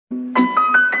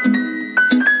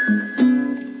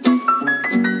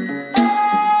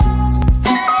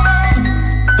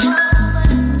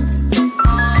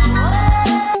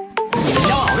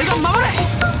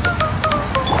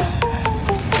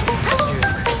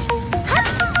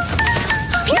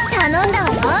頼ん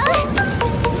だわよ。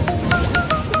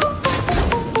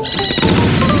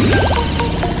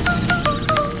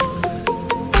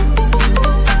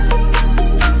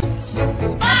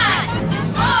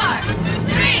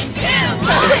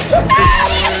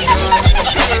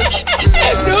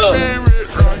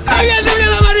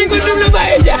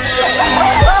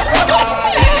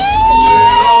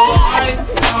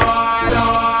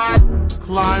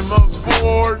Climb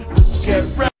aboard, get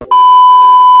ready.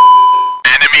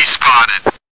 Enemy spotted.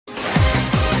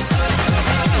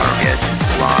 Target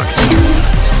locked.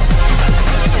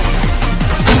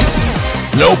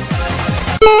 Nope.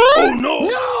 Oh no!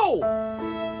 No!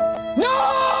 No!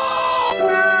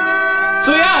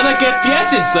 So yeah, like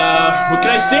FPS's, what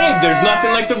can I say? There's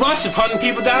nothing like the rush of hunting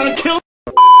people down and killing.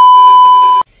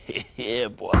 Yeah,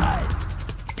 boy.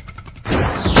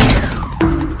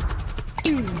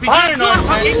 Fire now,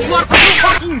 fucking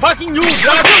you, fucking you,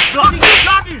 bloody,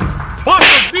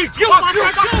 bitch,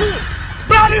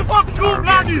 bloody, fuck you,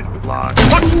 bloody,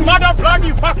 fucking mother,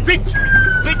 bloody, fuck bitch, you,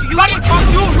 bloody, fuck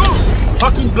you,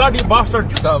 fucking bloody bastard.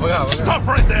 Stop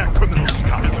right there, criminal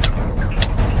scum.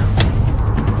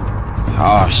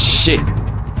 Oh shit.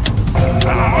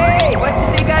 Hey, what's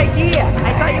the big idea?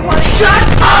 I thought you wanted. Shut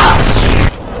up!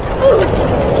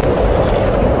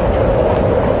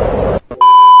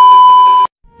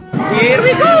 Here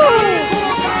we go!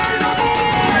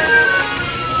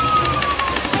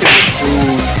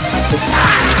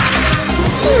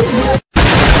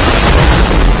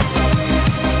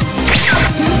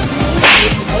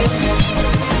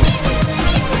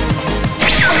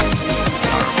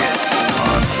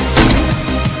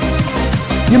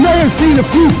 You may have seen a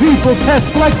few people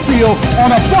test Flex Seal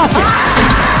on a bucket.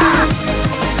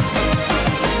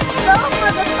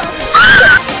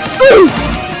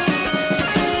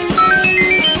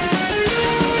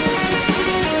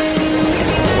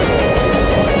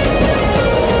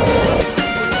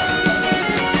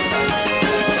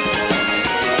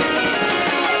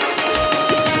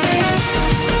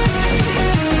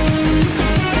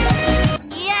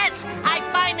 Yes, I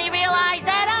finally realized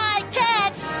that I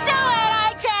can't do it!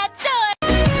 I can't do it!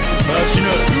 待ちな。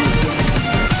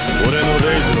俺の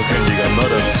レイズの権利がまだ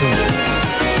進んでいます。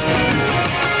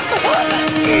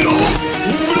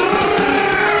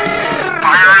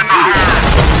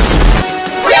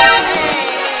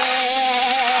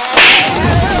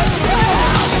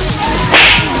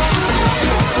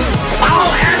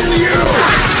I'll end you!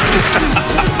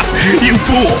 You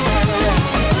fool!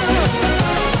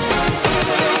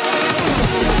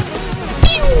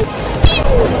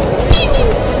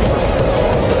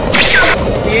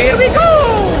 Here we go!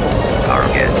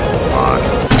 Target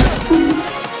locked.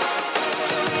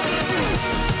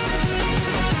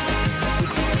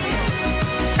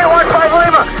 Hey, 1-5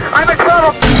 Lima! I'm in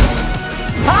trouble!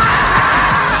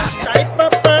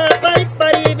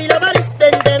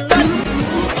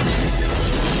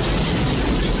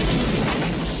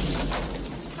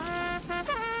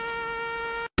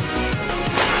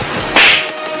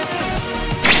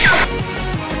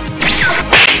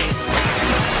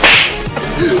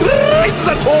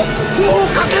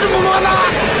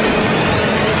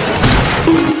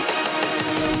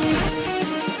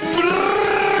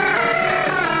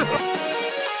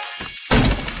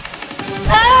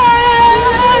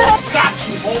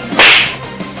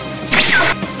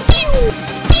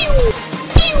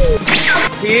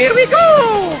 Here we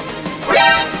go!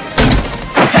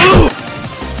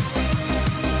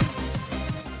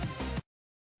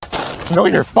 Know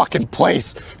your fucking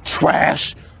place,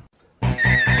 trash.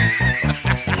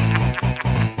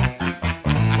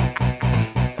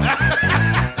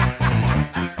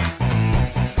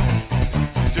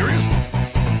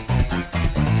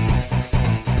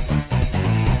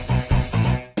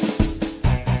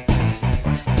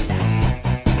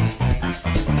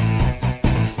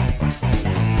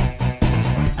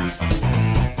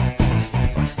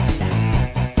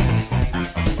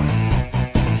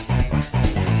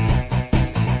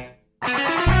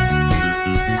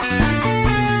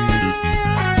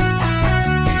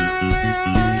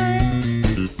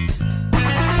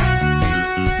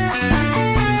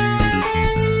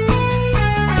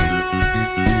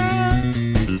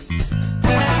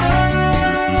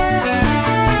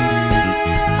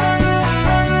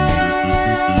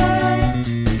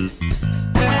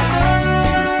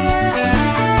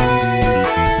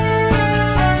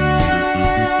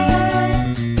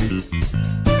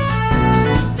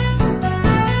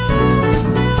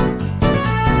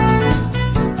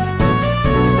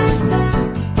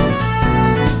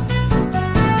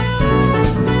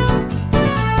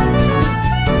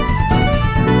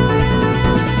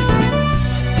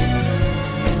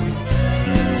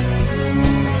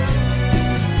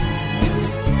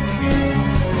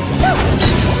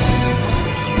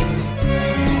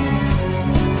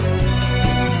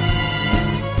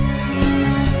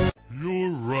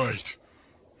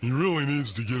 He really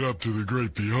needs to get up to the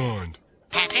great beyond.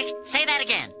 Patrick, say that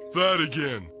again. That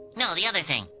again. No, the other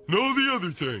thing. No, the other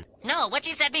thing. No, what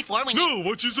you said before when No,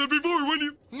 what you said before when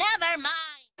you... Never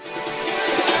mind.